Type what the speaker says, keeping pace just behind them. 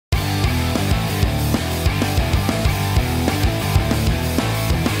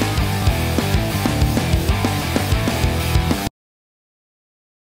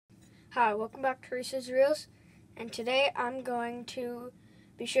Hi, welcome back to Reese's Reels, and today I'm going to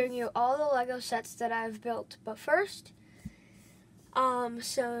be showing you all the Lego sets that I've built. But first,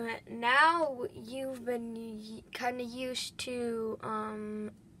 so now you've been kind of used to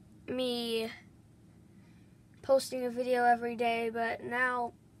me posting a video every day, but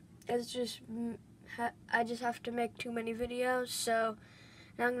now it's just I just have to make too many videos, so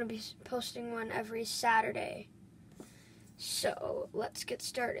now I'm going to be posting one every Saturday. So let's get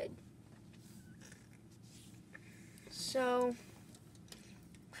started. So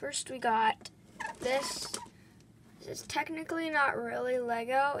first we got this. This is technically not really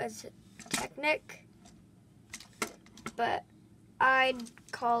Lego, it's Technic, but I'd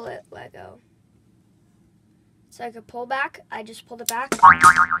call it Lego. It's like a pullback. I just pulled it back.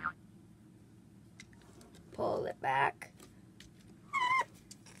 Pull it back.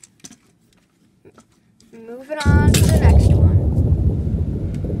 Moving on to the next one.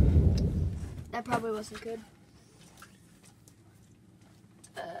 That probably wasn't good.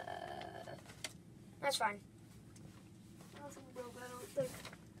 That's fine. Nothing broke, I don't think.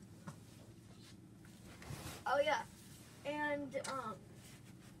 Oh yeah, and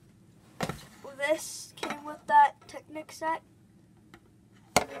this came with that Technic set.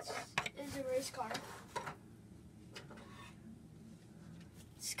 This is a race car.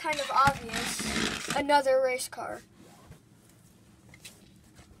 It's kind of obvious. Another race car.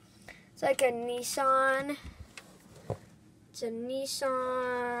 It's like a Nissan. It's a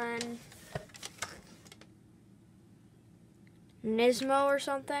Nissan Nismo or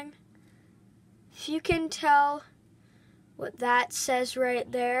something. If you can tell what that says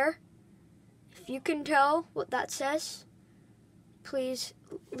right there, if you can tell what that says, please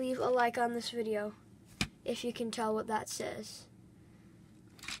leave a like on this video if you can tell what that says.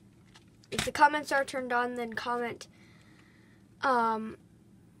 If the comments are turned on, then comment. Well,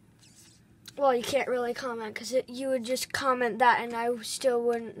 you can't really comment because you would just comment that and I still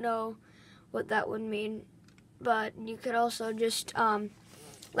wouldn't know what that would mean. But you could also just spell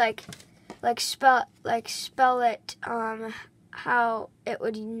it how it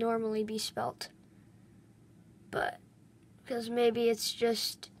would normally be spelt. But because maybe it's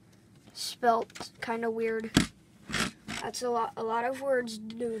just spelt kind of weird. That's a lot of words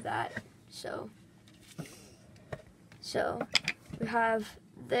do that. So we have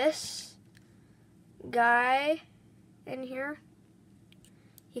this guy in here.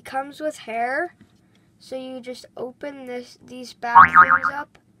 He comes with hair. So you just open these back things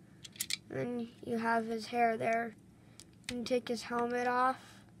up, and then you have his hair there. And take his helmet off,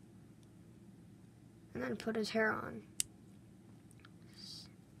 and then put his hair on.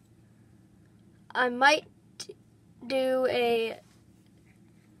 I might do a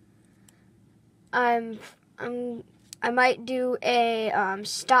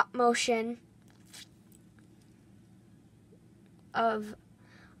stop motion of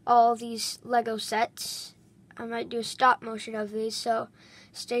all these Lego sets. I might do a stop motion of these, so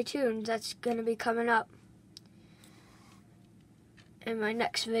stay tuned. That's going to be coming up in my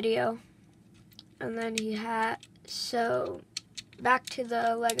next video. And then so back to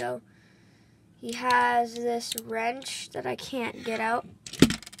the Lego. He has this wrench that I can't get out.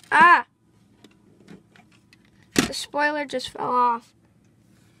 Ah! The spoiler just fell off.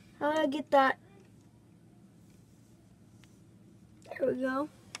 How do I get that? There we go.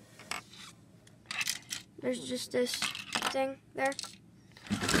 There's just this thing there.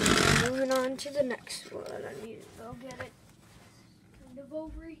 Moving on to the next one. I need to go get it. Kind of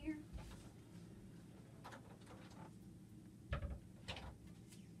over here.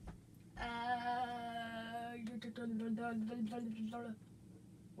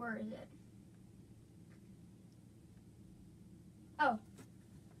 Where is it? Oh.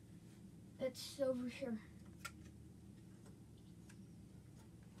 It's over here.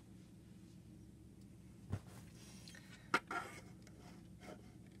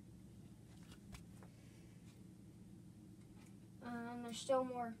 And there's still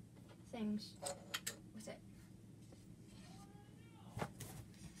more things with it.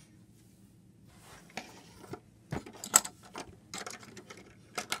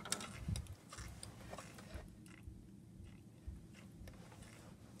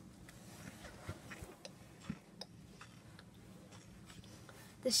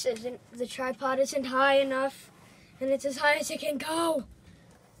 The tripod isn't high enough, and it's as high as it can go.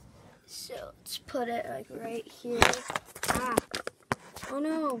 So let's put it like right here. Ah. Oh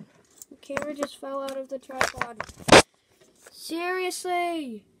no, the camera just fell out of the tripod.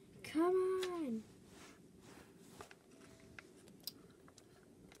 Seriously, come on.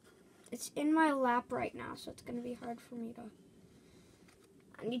 It's in my lap right now, so it's going to be hard for me to...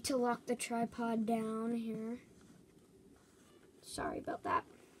 I need to lock the tripod down here. Sorry about that.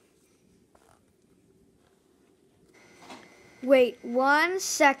 Wait 1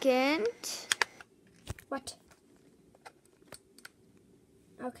 second. What?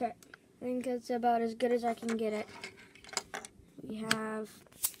 Okay, I think it's about as good as I can get it. We have...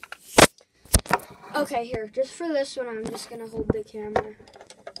 Okay, here, just for this one, I'm just gonna hold the camera.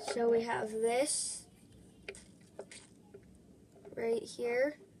 So we have this right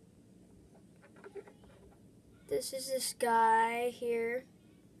here. This is this guy here.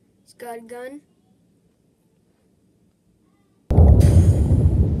 He's got a gun. And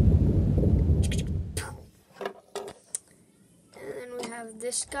then we have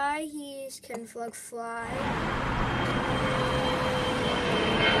this guy. He can fly.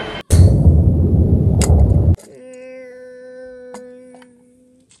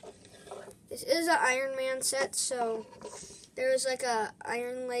 This is an Iron Man set, so there's like a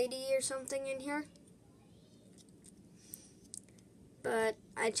Iron Lady or something in here. But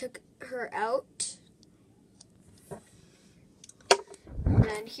I took her out. And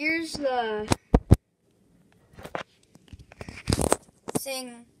then here's the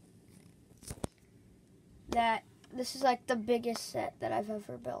thing that this is like the biggest set that I've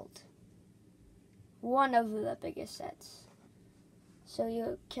ever built. One of the biggest sets. So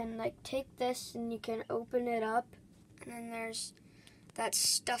you can like take this and you can open it up, and then there's that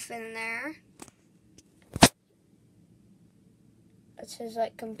stuff in there. That's his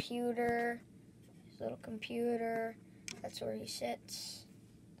like computer, his little computer. That's where he sits.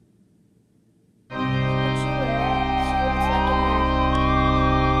 See what's like in there.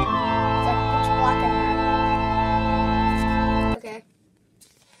 It's like pitch black in there. Okay.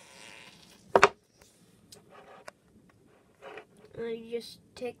 You just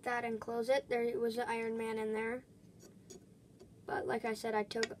take that and close it. There was an Iron Man in there. But like I said, I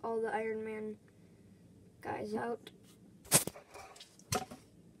took all the Iron Man guys out.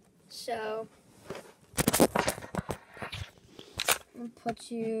 So, I'll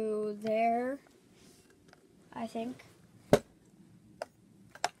put you there, I think.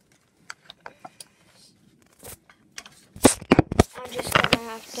 I'm just gonna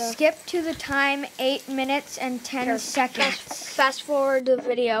have to skip to the time 8 minutes and 10 seconds. Fast forward the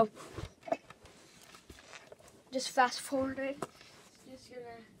video. Just fast forward it. Just gonna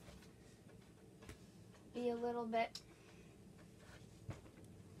be a little bit.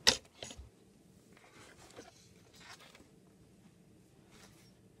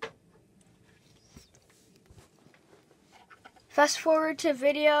 Fast forward to the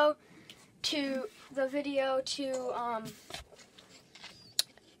video to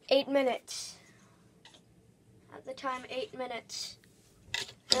 8 minutes. At the time, 8 minutes.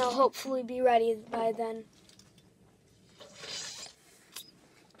 And I'll hopefully be ready by then.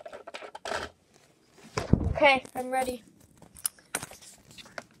 Okay, I'm ready.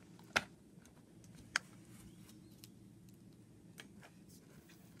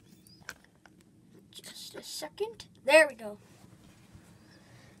 Just a second. There we go.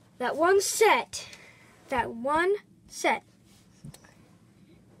 That one set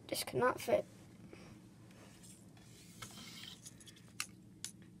just could not fit.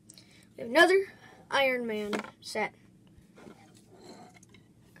 We have another Iron Man set.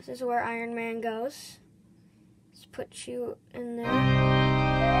 This is where Iron Man goes. Let's put you in there. This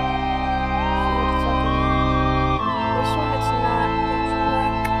one, it's not pitch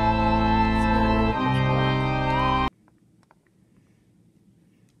black. It's not really pitch black.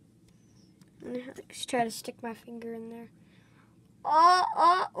 I'm gonna just try to stick my finger in there.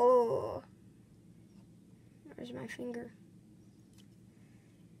 Oh. Where's my finger?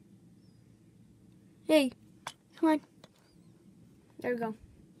 Hey, come on. There we go.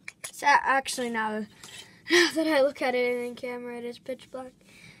 It's actually now that I look at it in the camera, it is pitch black.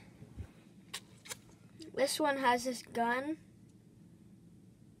 This one has this gun.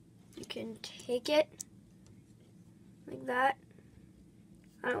 You can take it like that.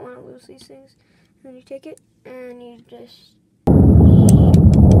 I don't want to lose these things. And then you take it and you just...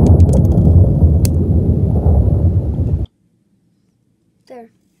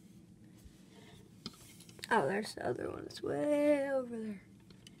 There. Oh, there's the other one. It's way over there.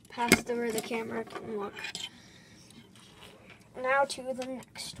 Past where the camera can look. Now to the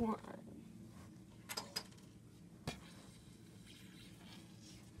next one.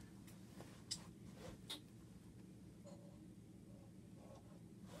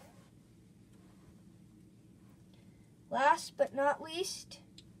 Last but not least,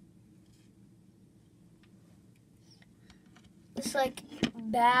 this like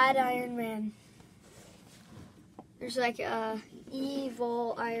bad Iron Man. There's like a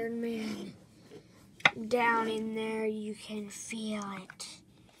evil Iron Man down in there. You can feel it.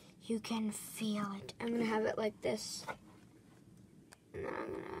 You can feel it. I'm gonna have it like this. And then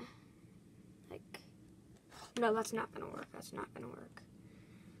I'm gonna, like, no, that's not gonna work. That's not gonna work.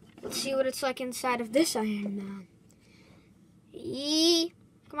 Let's see what it's like inside of this Iron Man.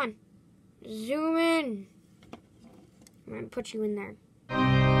 Come on. Zoom in. I'm gonna put you in there.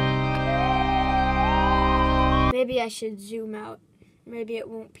 Maybe I should zoom out. Maybe it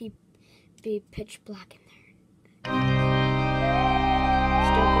won't be pitch black in there.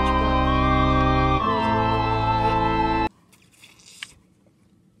 Still pitch black.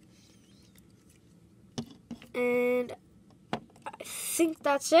 And I think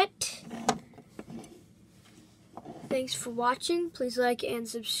that's it. Thanks for watching. Please like and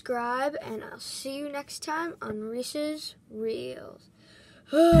subscribe, and I'll see you next time on Reese's Reels.